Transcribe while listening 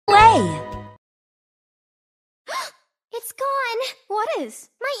Hey! It's gone! What is?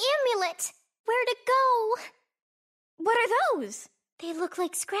 My amulet! Where'd it go? What are those? They look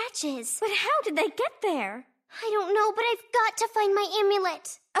like scratches. But how did they get there? I don't know, but I've got to find my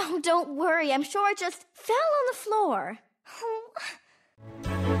amulet. Oh, don't worry. I'm sure it just fell on the floor.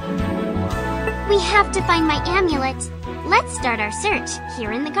 We have to find my amulet. Let's start our search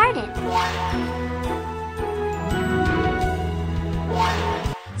here in the garden.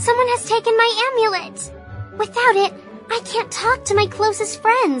 Someone has taken my amulet. Without it, I can't talk to my closest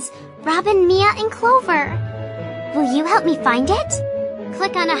friends, Robin, Mia, and Clover. Will you help me find it?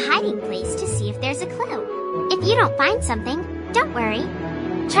 Click on a hiding place to see if there's a clue. If you don't find something, don't worry.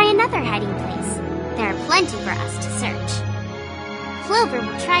 Try another hiding place. There are plenty for us to search. Clover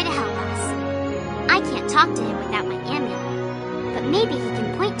will try to help us. I can't talk to him without my amulet, but maybe he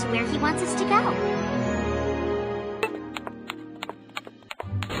can point to where he wants us to go.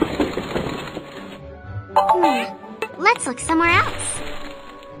 Let's look somewhere else.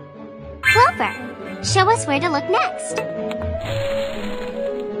 Clover, show us where to look next.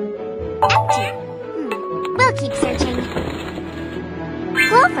 Empty. We'll keep searching.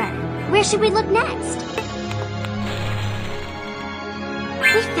 Clover, where should we look next?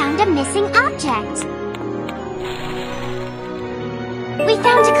 We found a missing object. We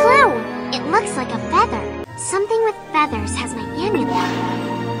found a clue. It looks like a feather. Something with feathers has my amulet.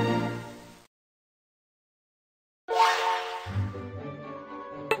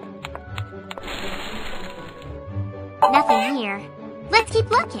 Nothing here. Let's keep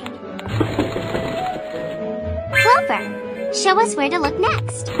looking. Clover, show us where to look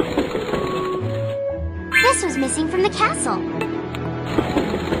next. This was missing from the castle.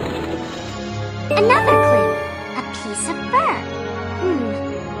 Another clue. A piece of fur.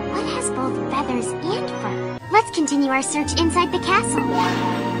 What has both feathers and fur? Let's continue our search inside the castle.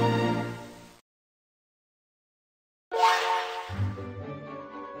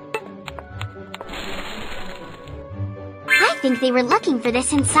 I think they were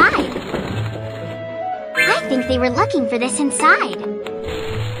looking for this inside.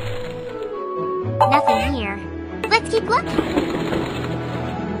 Nothing here. Let's keep looking.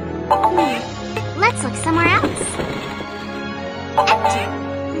 Let's look somewhere else. Empty.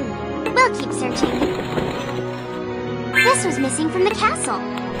 We'll keep searching. This was missing from the castle.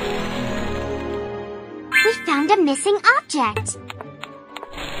 We found a missing object.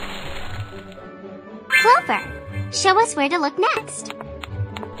 Clover, show us where to look next.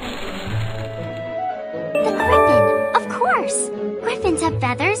 The griffin, of course. Griffins have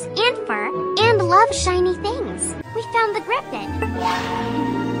feathers and fur and love shiny things. We found the griffin.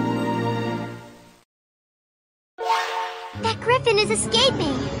 That griffin is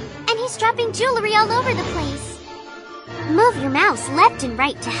escaping, and he's dropping jewelry all over the place. Move your mouse left and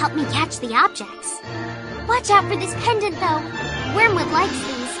right to help me catch the objects. Watch out for this pendant, though. Wormwood likes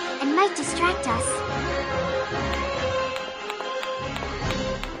these and might distract us.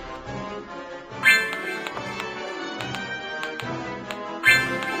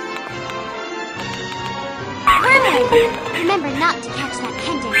 Remember not to catch that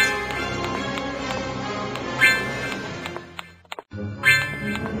pendant.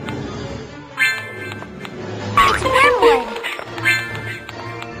 It's wormwood!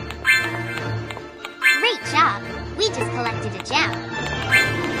 Great job! We just collected a gem.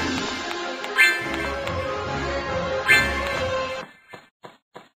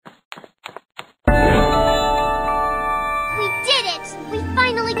 We did it! We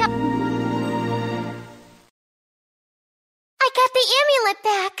finally got...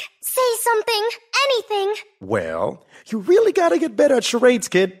 back. Say something. Anything. Well, you really gotta get better at charades,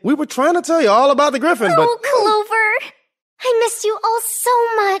 kid. We were trying to tell you all about the griffin, but... Oh, Clover. I missed you all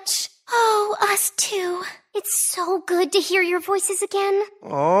so much. Oh, us too. It's so good to hear your voices again.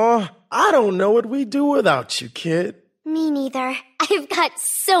 Aw, I don't know what we'd do without you, kid. Me neither. I've got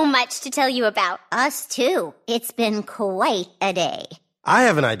so much to tell you about. Us too. It's been quite a day. I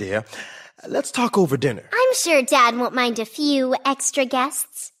have an idea. Let's talk over dinner. I'm sure Dad won't mind a few extra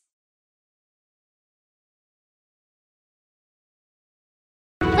guests.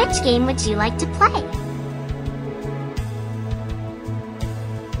 Which game would you like to play?